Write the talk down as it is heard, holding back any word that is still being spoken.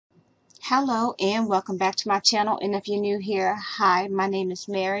Hello and welcome back to my channel, and if you're new here, hi, my name is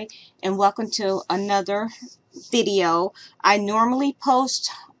Mary and welcome to another video. I normally post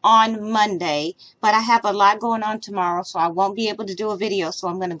on Monday, but I have a lot going on tomorrow, so I won't be able to do a video, so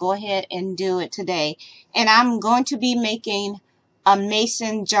I'm going to go ahead and do it today. And I'm going to be making a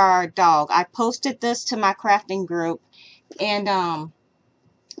mason jar dog. I posted this to my crafting group, and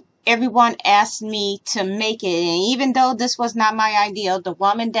everyone asked me to make it, and even though this was not my idea, the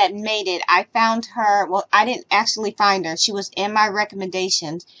woman that made it, I found her. Well, I didn't actually find her. She was in my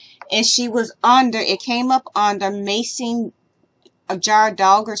recommendations, and she was under, it came up under mason a jar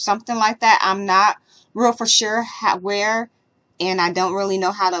dog or something like that. I'm not real for sure where, and I don't really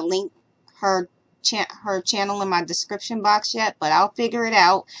know how to link her channel in my description box yet, but I'll figure it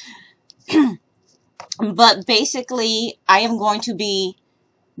out. But basically, I am going to be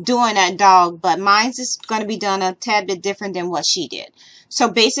doing that dog, but mine's is going to be done a tad bit different than what she did. So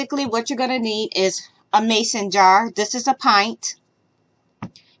basically what you're going to need is a mason jar. This is a pint.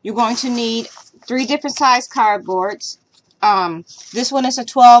 You're going to need 3 different size cardboards. This one is a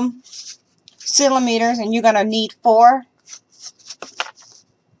 12 centimeters, and you're going to need 4.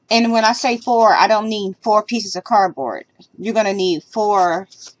 And when I say 4, I don't mean 4 pieces of cardboard. You're going to need 4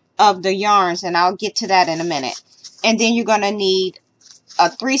 of the yarns, and I'll get to that in a minute. And then you're going to need a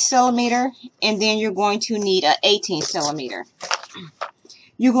 3 centimeter, and then you're going to need a 18 centimeter.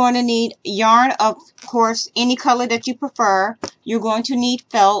 You're going to need yarn, of course, any color that you prefer. You're going to need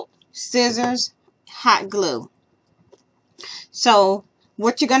felt, scissors, hot glue. So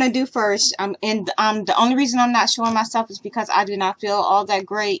what you're going to do first, the only reason I'm not showing myself is because I do not feel all that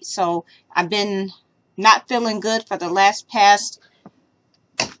great. So I've been not feeling good for the past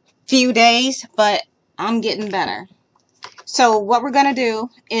few days, but I'm getting better. So what we're going to do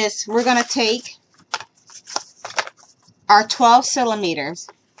is we're going to take our 12 centimeters,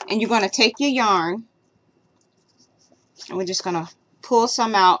 and you're going to take your yarn, and we're just going to pull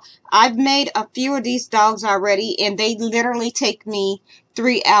some out. I've made a few of these dogs already, and they literally take me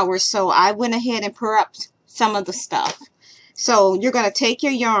 3 hours, so I went ahead and prepped some of the stuff. So you're going to take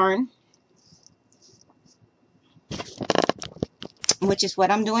your yarn, which is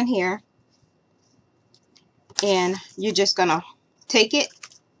what I'm doing here, and you're just going to take it,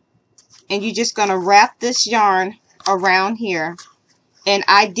 and you're just going to wrap this yarn around here. And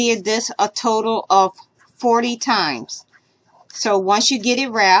I did this a total of 40 times. So once you get it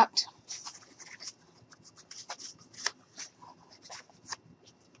wrapped,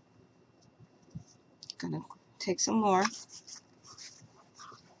 gonna take some more.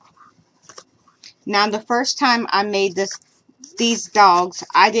 Now the first time I made these dogs,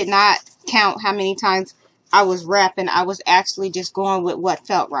 I did not count how many times I was wrapping. I was actually just going with what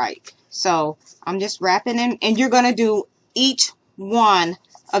felt right. So I'm just wrapping in, and you're going to do each one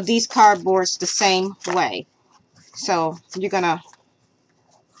of these cardboards the same way. So you're going to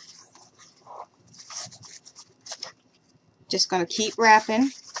just going to keep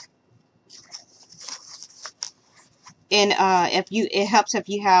wrapping. And it helps if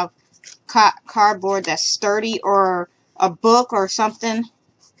you have cardboard that's sturdy, or a book or something.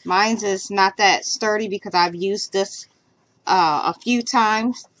 Mine's is not that sturdy because I've used this a few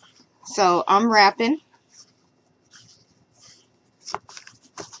times. So I'm wrapping.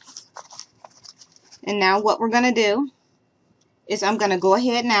 And now what we're going to do is I'm going to go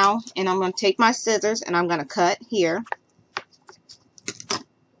ahead now, and I'm going to take my scissors, and I'm going to cut here.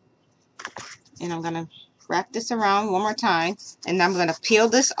 And I'm going to wrap this around one more time, and I'm going to peel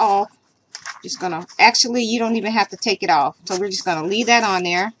this off. Just going to, actually, you don't even have to take it off. So we're just going to leave that on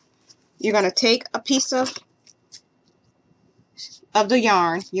there. You're going to take a piece of the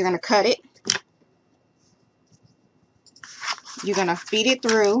yarn. You're going to cut it. You're going to feed it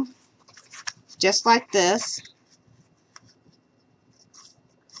through just like this.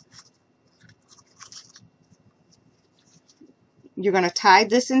 You're going to tie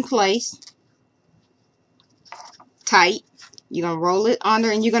this in place tight. You're going to roll it under,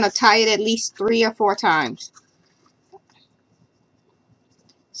 and you're going to tie it at least 3 or 4 times.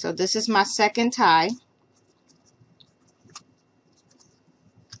 So this is my second tie.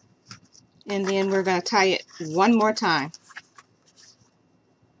 And then we're going to tie it one more time.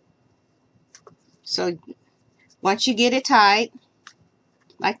 So once you get it tied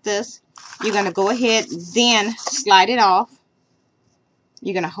like this, you're going to go ahead, then slide it off.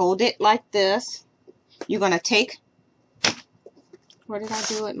 You're going to hold it like this. You're going to take, where did I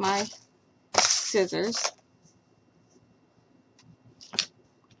do it? My scissors.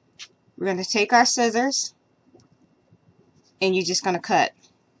 We're going to take our scissors, and you're just going to cut.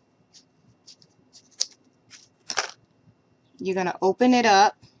 You're going to open it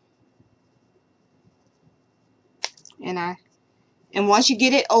up, And once you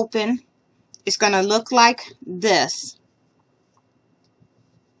get it open, it's going to look like this.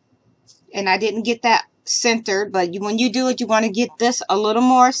 And I didn't get that centered, but when you do it, you want to get this a little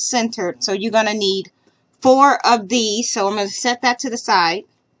more centered. So you're going to need 4 of these. So I'm going to set that to the side.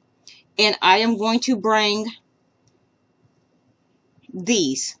 And I am going to bring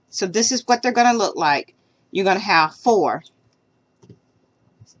these. So this is what they're going to look like. You're going to have 4.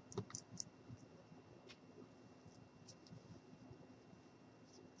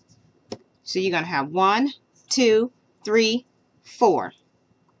 So you're going to have 1, 2, 3, 4.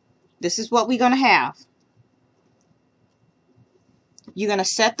 This is what we're going to have. You're going to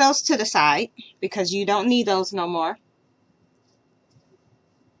set those to the side because you don't need those no more.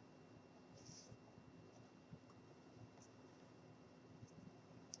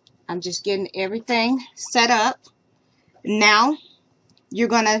 I'm just getting everything set up. Now you're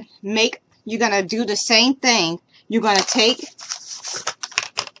going to do the same thing. You're going to take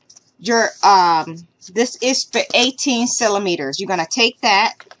your, this is for 18 centimeters. You're going to take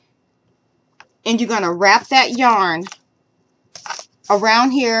that and you're going to wrap that yarn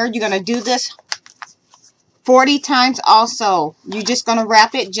around here. You're going to do this 40 times also. You're just going to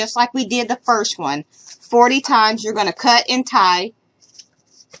wrap it just like we did the first one. 40 times. You're going to cut and tie.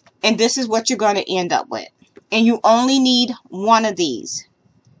 And this is what you're going to end up with. And you only need 1 of these.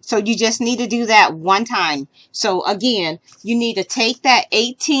 So you just need to do that 1 time. So again, you need to take that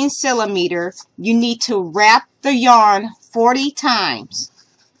 18 centimeter. You need to wrap the yarn 40 times.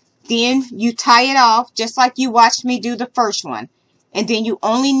 Then you tie it off just like you watched me do the first one. And then you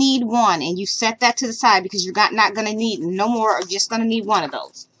only need 1. And you set that to the side because you're not going to need no more. Or just going to need 1 of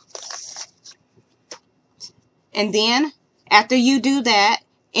those. And then after you do that,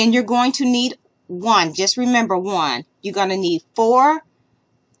 and you're going to need 1. Just remember 1. You're going to need 4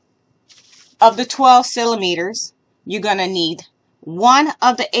 of the 12 centimeters. You're going to need 1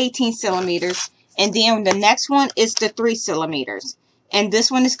 of the 18 centimeters. And then the next one is the 3 centimeters. And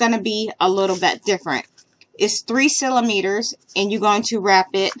this one is going to be a little bit different. It's 3 centimeters. And you're going to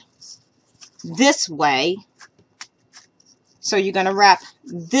wrap it this way. So you're going to wrap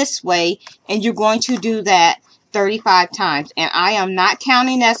this way. And you're going to do that 35 times. And I am not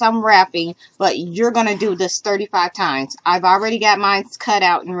counting as I'm wrapping, but you're going to do this 35 times. I've already got mine cut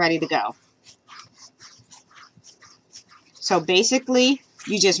out and ready to go. So basically,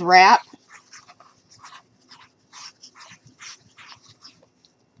 you just wrap.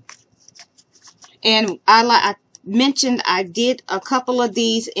 And I mentioned I did a couple of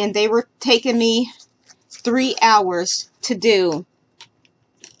these and they were taking me 3 hours to do.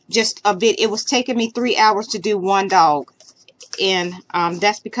 Just a bit. It was taking me 3 hours to do 1 dog. And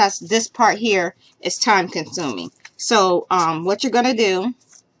that's because this part here is time consuming. So what you're going to do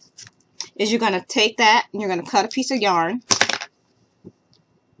is you're going to take that and you're going to cut a piece of yarn.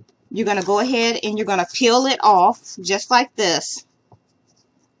 You're going to go ahead and you're going to peel it off just like this.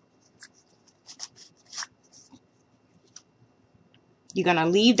 You're going to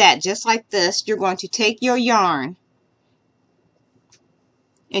leave that just like this. You're going to take your yarn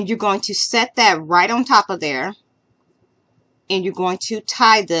and you're going to set that right on top of there. And you're going to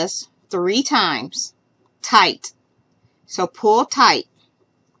tie this 3 times tight. So pull tight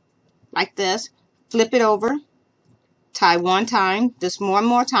like this. Flip it over. Tie 1 time. This one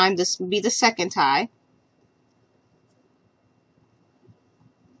more time. This will be the second tie.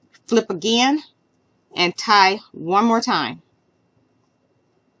 Flip again and tie 1 more time.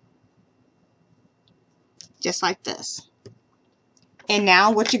 Just like this. And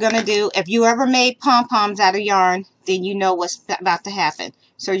now what you're going to do, if you ever made pom-poms out of yarn, then you know what's about to happen.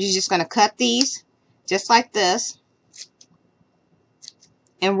 So you're just going to cut these just like this.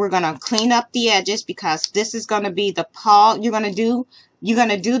 And we're going to clean up the edges because this is going to be the paw. You're going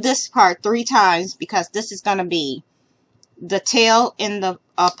to do this part 3 times because this is going to be the tail and the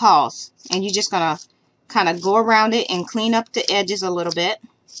paws. And you're just going to kind of go around it and clean up the edges a little bit.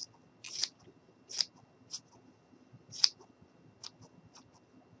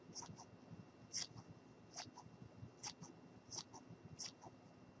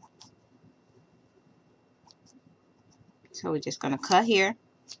 So we're just going to cut here,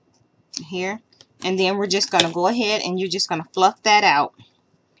 here, and then we're just going to go ahead and you're just going to fluff that out.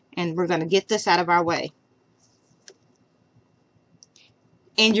 And we're going to get this out of our way.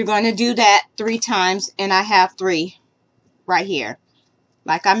 And you're going to do that 3 times, and I have 3 right here.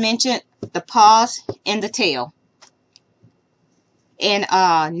 Like I mentioned, the paws and the tail. And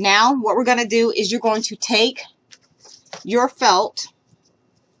now what we're going to do is you're going to take your felt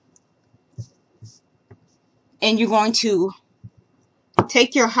and you're going to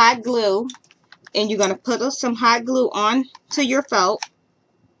take your hot glue And you're going to put some hot glue on to your felt.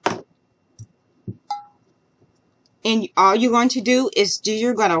 And all you're going to do is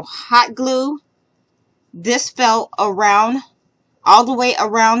you're going to hot glue this felt around, all the way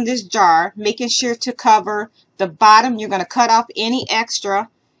around this jar, making sure to cover the bottom. You're going to cut off any extra.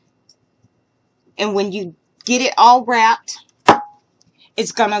 And when you get it all wrapped,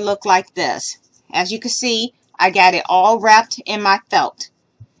 it's going to look like this. As you can see, I got it all wrapped in my felt.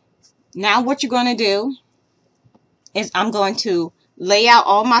 Now what you're going to do is I'm going to lay out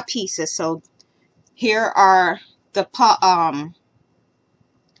all my pieces. So here are the pom-poms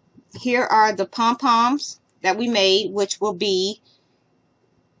that we made, which will be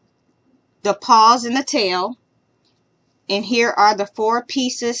the paws and the tail. And here are the 4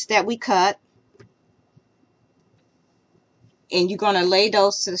 pieces that we cut. And you're going to lay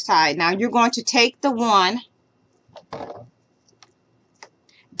those to the side. Now you're going to take the one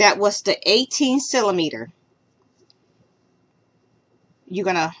that was the 18 centimeter. You're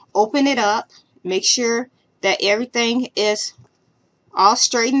going to open it up, make sure that everything is all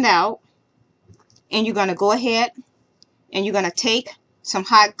straightened out, and you're going to go ahead and you're going to take some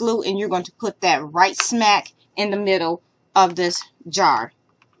hot glue and you're going to put that right smack in the middle of this jar.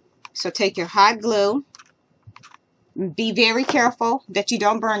 So take your hot glue. Be very careful that you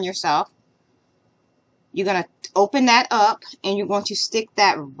don't burn yourself. You're going to open that up and you're going to stick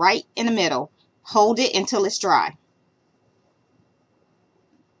that right in the middle. Hold it until it's dry.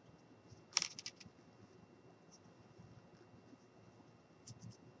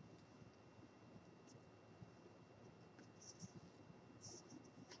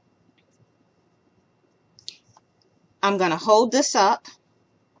 I'm going to hold this up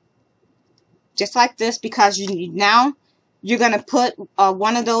just like this, because now you're going to put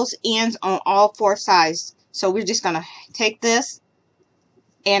one of those ends on all 4 sides. So we're just going to take this,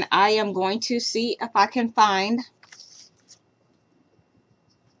 and I am going to see if I can find,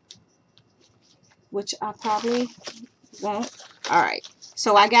 which I probably won't. Alright,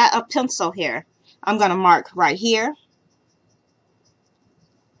 so I got a pencil here. I'm going to mark right here.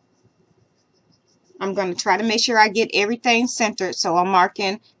 I'm going to try to make sure I get everything centered, so I'm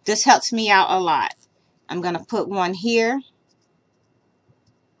marking. This helps me out a lot. I'm going to put one here.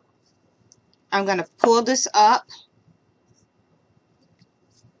 I'm going to pull this up.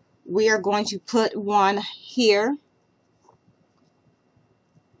 We are going to put one here.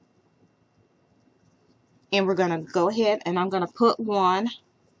 And we're going to go ahead and I'm going to put one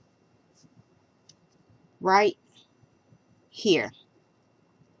right here.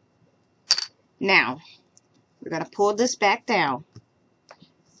 Now, we're going to pull this back down.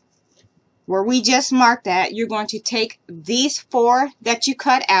 Where we just marked that, you're going to take these 4 that you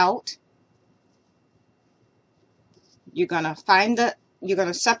cut out. You're going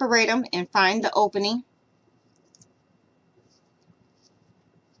to separate them and find the opening.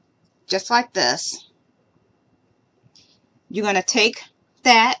 Just like this. You're going to take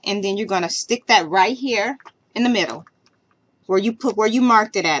that and then you're going to stick that right here in the middle. Where you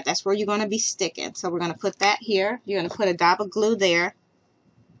marked it at, that's where you're going to be sticking. So we're going to put that here. You're going to put a dab of glue there.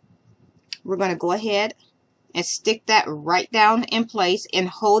 We're going to go ahead and stick that right down in place and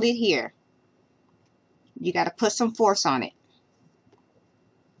hold it here. You got to put some force on it.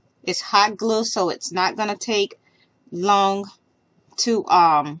 It's hot glue, so it's not going to take long to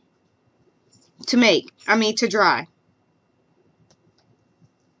dry.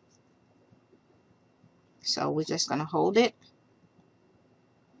 So we're just going to hold it.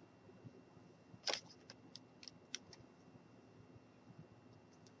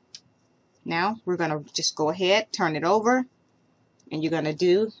 Now we're going to just go ahead, turn it over, and you're going to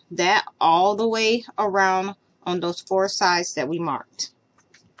do that all the way around on those 4 sides that we marked.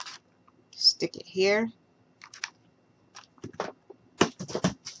 Stick it here. I'm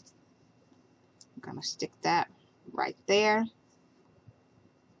going to stick that right there.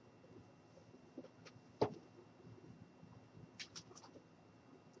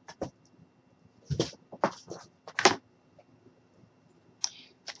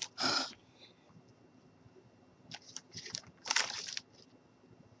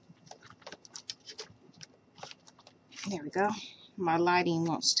 There we go. My lighting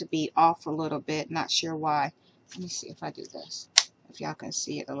wants to be off a little bit. Not sure why. Let me see if I do this. If y'all can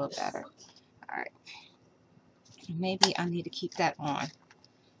see it a little better. Alright. Maybe I need to keep that on.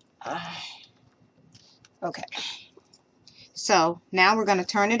 Okay. So now we're going to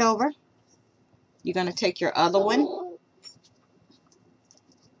turn it over. You're going to take your other one.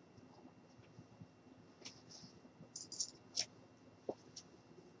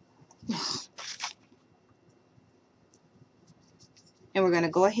 And we're going to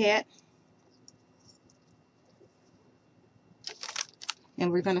go ahead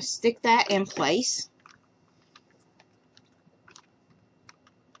And we're going to stick that in place.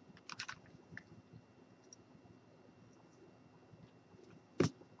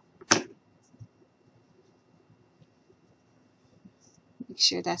 Make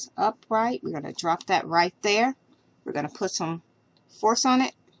sure that's upright. We're going to drop that right there. We're going to put some force on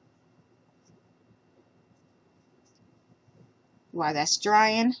it while that's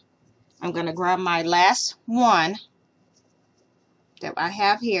drying. I'm going to grab my last one that I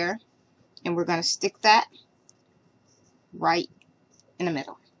have here, and we're going to stick that right in the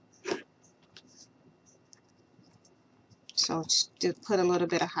middle. So just put a little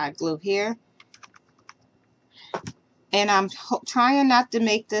bit of hot glue here. And I'm trying not to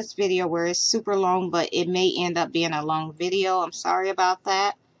make this video where it's super long, but it may end up being a long video. I'm sorry about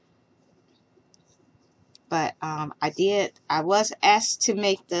that. But I was asked to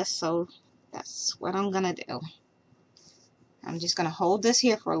make this, so that's what I'm going to do. I'm just going to hold this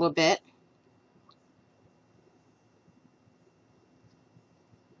here for a little bit.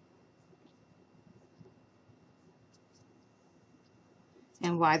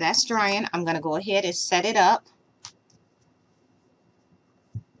 And while that's drying, I'm going to go ahead and set it up.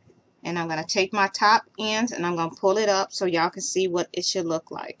 And I'm going to take my top ends and I'm going to pull it up so y'all can see what it should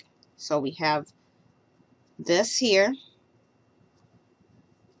look like. So we have this here.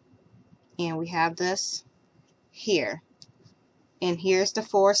 And we have this here. And here's the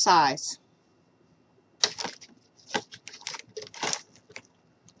 4 sides.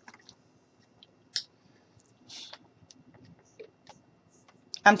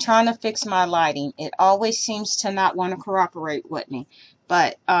 I'm trying to fix my lighting. It always seems to not want to cooperate with me.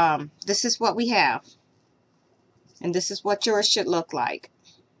 But this is what we have. And this is what yours should look like.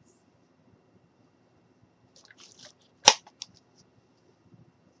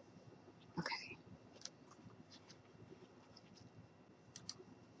 Okay.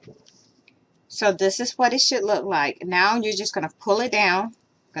 So this is what it should look like. Now you're just going to pull it down.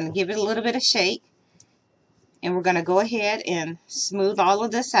 Going to give it a little bit of shake. And we're going to go ahead and smooth all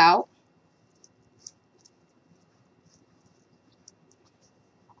of this out.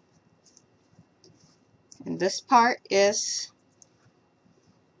 And this part is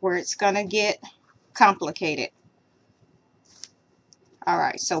where it's going to get complicated.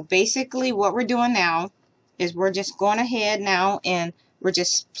 Alright, so basically what we're doing now is we're just going ahead now and we're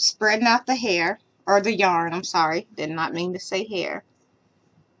just spreading out the hair, or the yarn, I'm sorry, did not mean to say hair.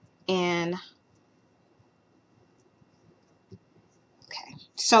 And okay,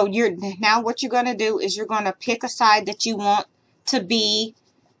 so now what you're going to do is you're going to pick a side that you want to be,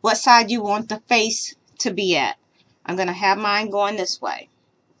 what side you want the face to be at. I'm going to have mine going this way.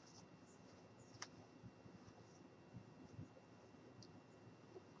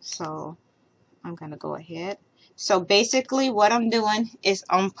 So I'm going to go ahead. So basically what I'm doing is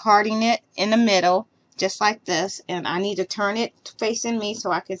I'm parting it in the middle just like this, and I need to turn it facing me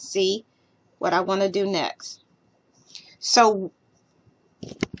so I can see what I want to do next. So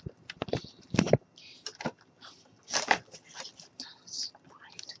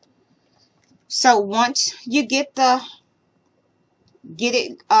once you get the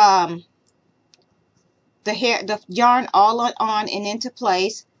yarn all on and into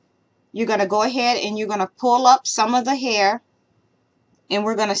place, you're going to go ahead and you're going to pull up some of the hair, and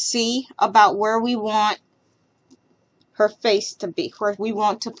we're going to see about where we want her face to be, where we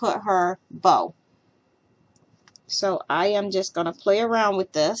want to put her bow. So I am just going to play around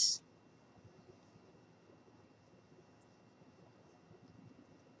with this.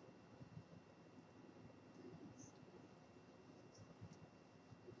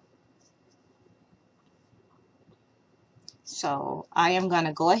 So I am going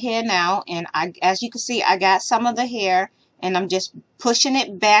to go ahead now, and as you can see, I got some of the hair, and I'm just pushing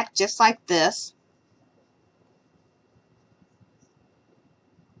it back just like this.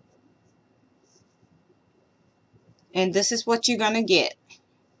 And this is what you're going to get.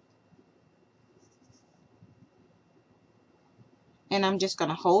 And I'm just going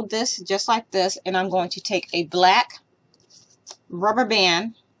to hold this just like this, and I'm going to take a black rubber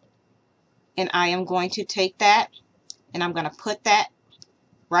band, and I am going to take that, and I'm going to put that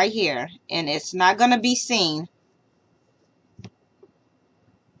right here, and it's not going to be seen.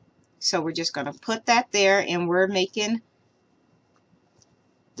 So we're just going to put that there, and we're making,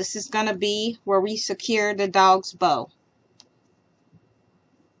 this is going to be where we secure the dog's bow.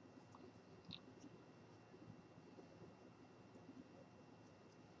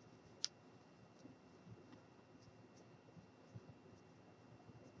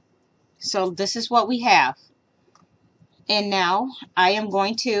 So this is what we have. And now I am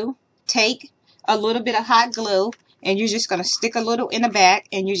going to take a little bit of hot glue, and you're just going to stick a little in the back,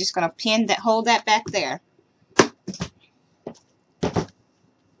 and you're just going to pin that, hold that back there.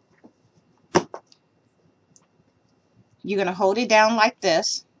 You're going to hold it down like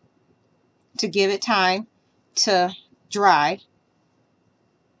this to give it time to dry.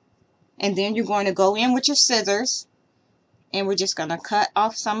 And then you're going to go in with your scissors, and we're just going to cut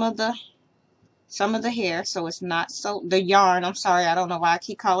off some of the hair, so it's not so, the yarn, I'm sorry, I don't know why I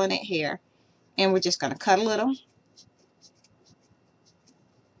keep calling it hair. And we're just going to cut a little.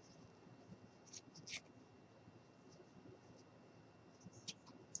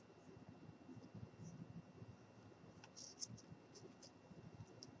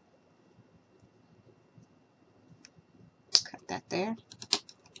 Cut that there.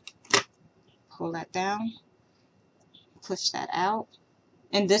 Pull that down. Push that out.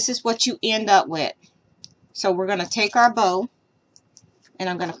 And this is what you end up with. So we're going to take our bow, and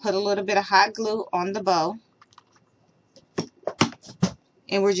I'm going to put a little bit of hot glue on the bow.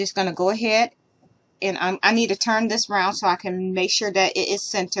 And we're just going to go ahead, and I need to turn this around so I can make sure that it is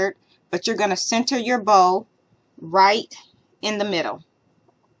centered. But you're going to center your bow right in the middle.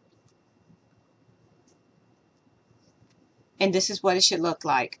 And this is what it should look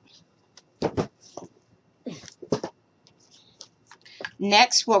like.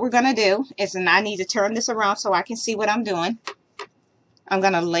 Next, what we're going to do is, and I need to turn this around so I can see what I'm doing. I'm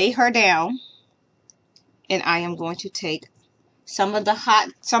going to lay her down, and I am going to take some of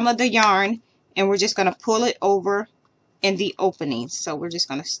the yarn, and we're just going to pull it over in the openings. So we're just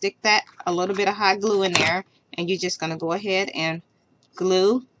going to stick that, a little bit of hot glue in there, and you're just going to go ahead and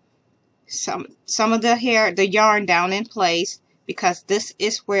glue some of the yarn down in place, because this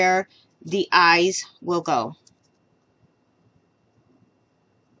is where the eyes will go.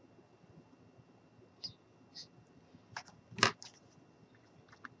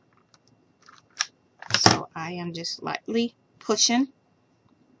 So I am just lightly pushing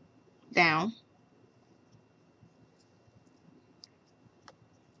down,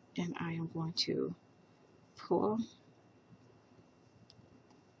 and I am going to pull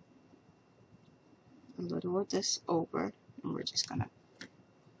a little of this over, and we're just gonna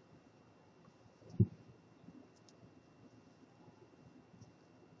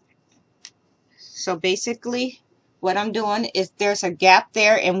so basically what I'm doing is, there's a gap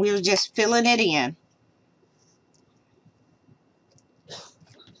there, and we're just filling it in.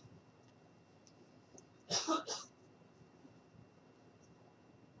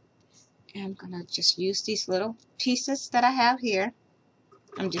 And I'm gonna just use these little pieces that I have here.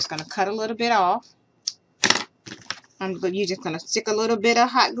 I'm just gonna cut a little bit off. But you're just going to stick a little bit of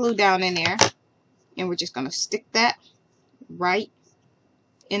hot glue down in there, and we're just going to stick that right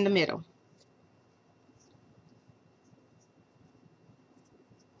in the middle.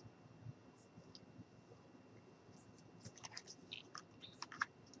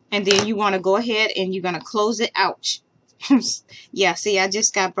 And then you want to go ahead and you're going to close it. Ouch. Yeah, see, I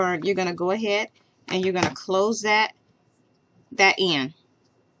just got burned. You're going to go ahead and you're going to close that in.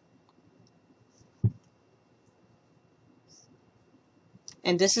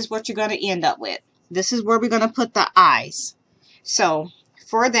 And this is what you're going to end up with. This is where we're going to put the eyes. So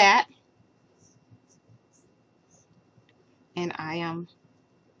for that, and I am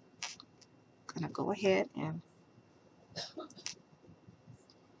going to go ahead and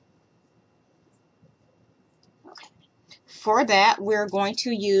for that, we're going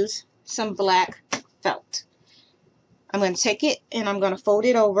to use some black felt. I'm going to take it and I'm going to fold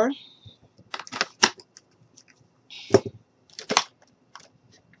it over.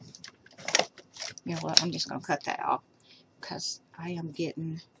 You know what, I'm just going to cut that off because I am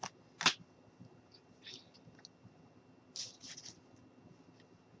getting...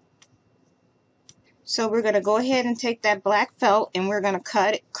 So we're going to go ahead and take that black felt and we're going to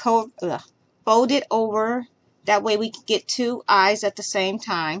cut it, fold it over. That way we can get two eyes at the same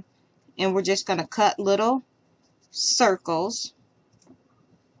time. And we're just going to cut little circles.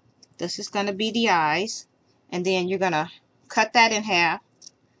 This is going to be the eyes. And then you're going to cut that in half.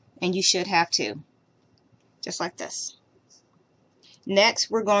 And you should have two. Just like this. Next,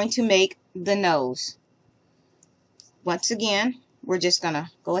 we're going to make the nose. Once again, we're just going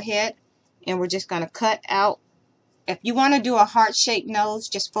to go ahead and we're just going to cut out. If you want to do a heart-shaped nose,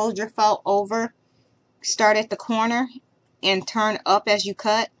 just fold your felt over. Start at the corner and turn up as you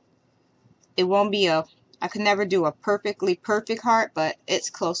cut. It won't be a, I could never do a perfectly perfect heart, but it's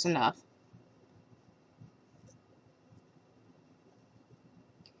close enough.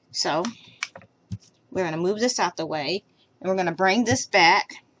 So we're going to move this out the way and we're going to bring this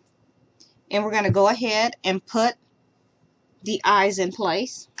back and we're going to go ahead and put the eyes in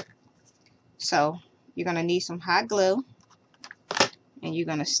place. So you're going to need some hot glue, and you're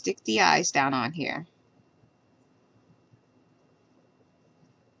going to stick the eyes down on here.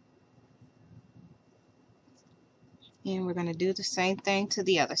 And we're going to do the same thing to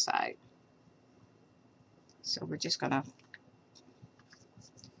the other side. So we're just going to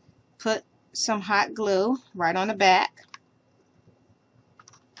put some hot glue right on the back.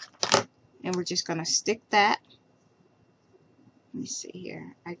 And we're just going to stick that. Let me see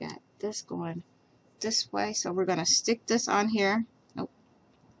here. I got this going this way. So we're going to stick this on here. Nope.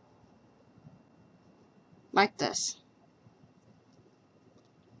 Like this.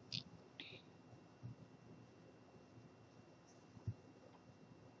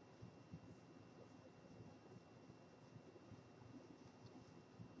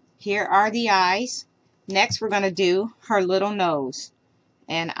 Here are the eyes. Next, we're going to do her little nose.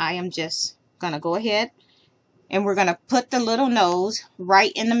 And I am just going to go ahead and we're going to put the little nose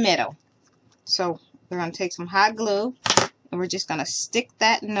right in the middle. So we're going to take some hot glue and we're just going to stick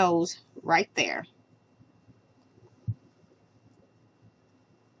that nose right there.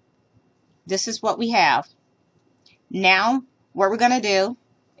 This is what we have. Now, what we're going to do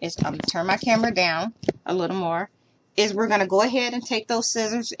is, I'm going to turn my camera down a little more, is we're going to go ahead and take those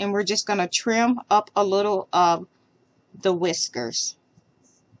scissors and we're just going to trim up a little of the whiskers,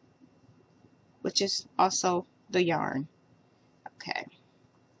 which is also the yarn. Okay,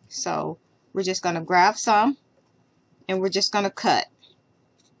 so we're just going to grab some and we're just going to cut.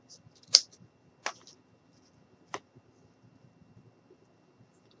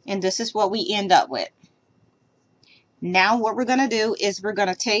 And this is what we end up with. Now what we're going to do is we're going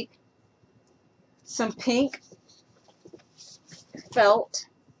to take some pink felt.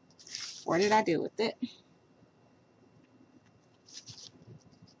 What did I do with it?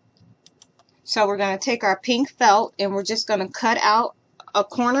 So we're going to take our pink felt and we're just going to cut out a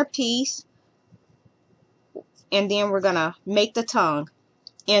corner piece, and then we're going to make the tongue.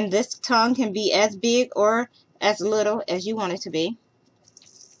 And this tongue can be as big or as little as you want it to be.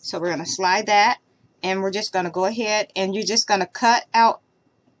 So we're going to slide that, and we're just going to go ahead and you're just going to cut out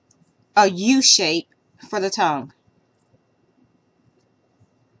a U shape for the tongue,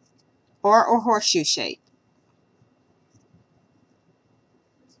 or a horseshoe shape.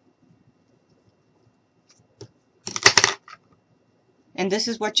 And this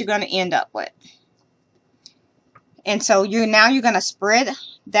is what you're going to end up with. And so you're going to spread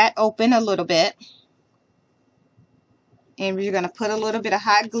that open a little bit. And you're going to put a little bit of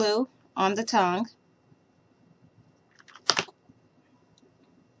hot glue on the tongue.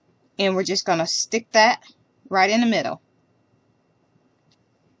 And we're just going to stick that right in the middle.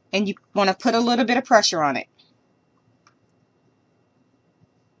 And you want to put a little bit of pressure on it.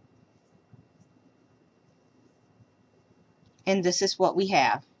 And this is what we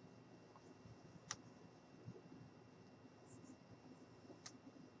have.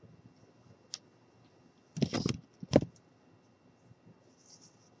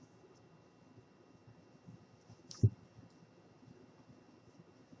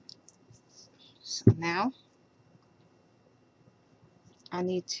 So now I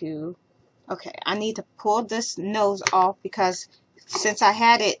need to pull this nose off, because since I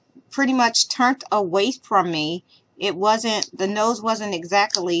had it pretty much turned away from me, the nose wasn't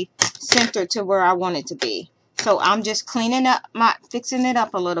exactly centered to where I want it to be. So I'm just fixing it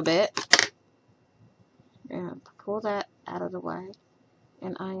up a little bit. And pull that out of the way.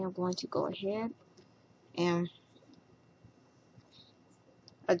 And I am going to go ahead and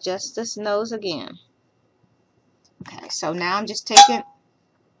adjust this nose again. Okay, so now I'm just taking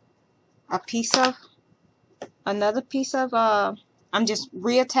another piece of, I'm just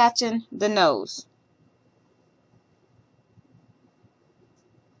reattaching the nose.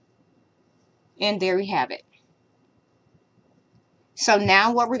 And there we have it. So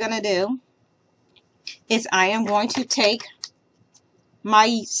now what we're going to do is I am going to take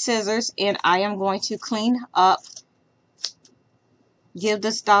my scissors and I am going to clean up, give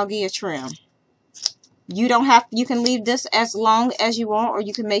this doggy a trim. You can leave this as long as you want, or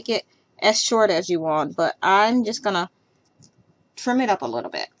you can make it as short as you want, but I'm just going to trim it up a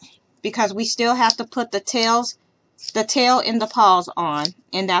little bit, because we still have to put the tail and the paws on,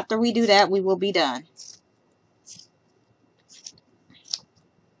 and after we do that, we will be done.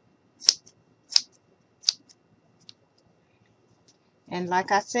 And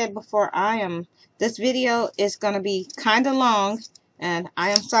like I said before, this video is going to be kind of long, and I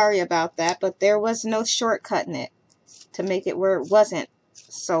am sorry about that, but there was no shortcutting it to make it where it wasn't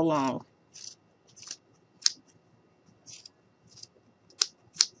so long.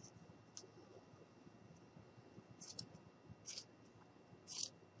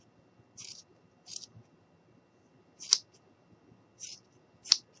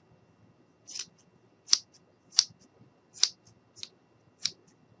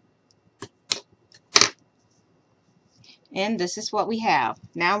 And this is what we have.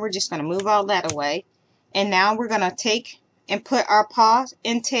 Now we're just going to move all that away. And now we're going to take and put our paws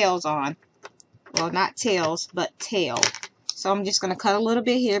and tails on. Well, not tails, but tail. So I'm just going to cut a little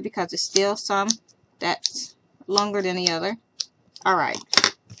bit here because there's still some that's longer than the other. Alright.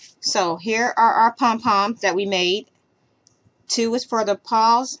 So here are our pom-poms that we made. 2 is for the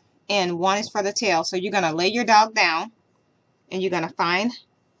paws and 1 is for the tail. So you're going to lay your dog down and you're going to find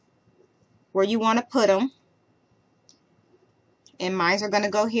where you want to put them. And mine are going to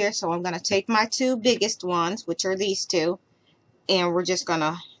go here, so I'm going to take my 2 biggest ones, which are these 2, and we're just going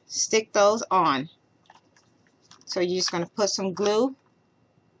to stick those on. So you're just going to put some glue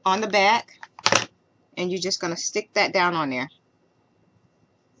on the back, and you're just going to stick that down on there,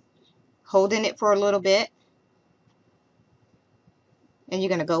 holding it for a little bit, and you're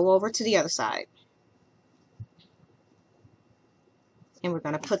going to go over to the other side. And we're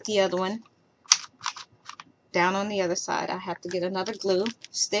going to put the other one down on the other side. I have to get another glue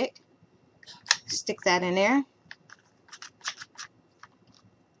stick. Stick that in there.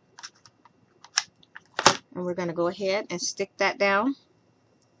 And we're going to go ahead and stick that down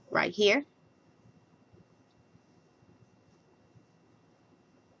right here.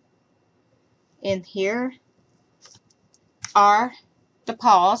 And here are the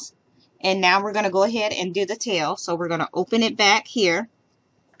paws. And now we're going to go ahead and do the tail. So we're going to open it back here.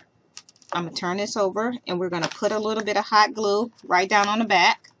 I'm going to turn this over and we're going to put a little bit of hot glue right down on the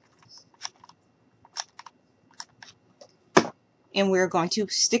back. And we're going to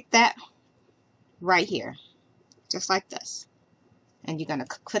stick that right here, just like this. And you're going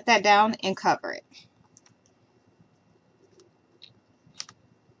to put that down and cover it.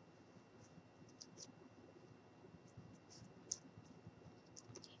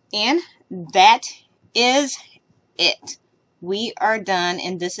 And that is it. We are done,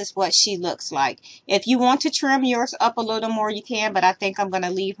 and this is what she looks like. If you want to trim yours up a little more, you can, but I think I'm going to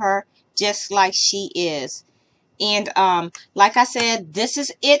leave her just like she is. And like I said, this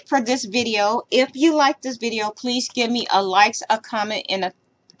is it for this video. If you like this video, please give me a like, a comment, and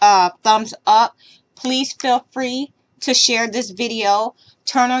a thumbs up. Please feel free to share this video.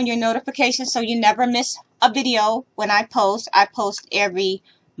 Turn on your notifications so you never miss a video when I post. I post every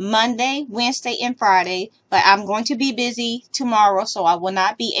Monday, Wednesday, and Friday, but I'm going to be busy tomorrow, so I will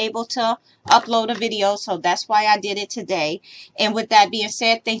not be able to upload a video, so that's why I did it today. And with that being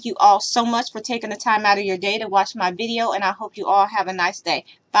said, thank you all so much for taking the time out of your day to watch my video, and I hope you all have a nice day.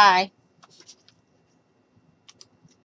 Bye.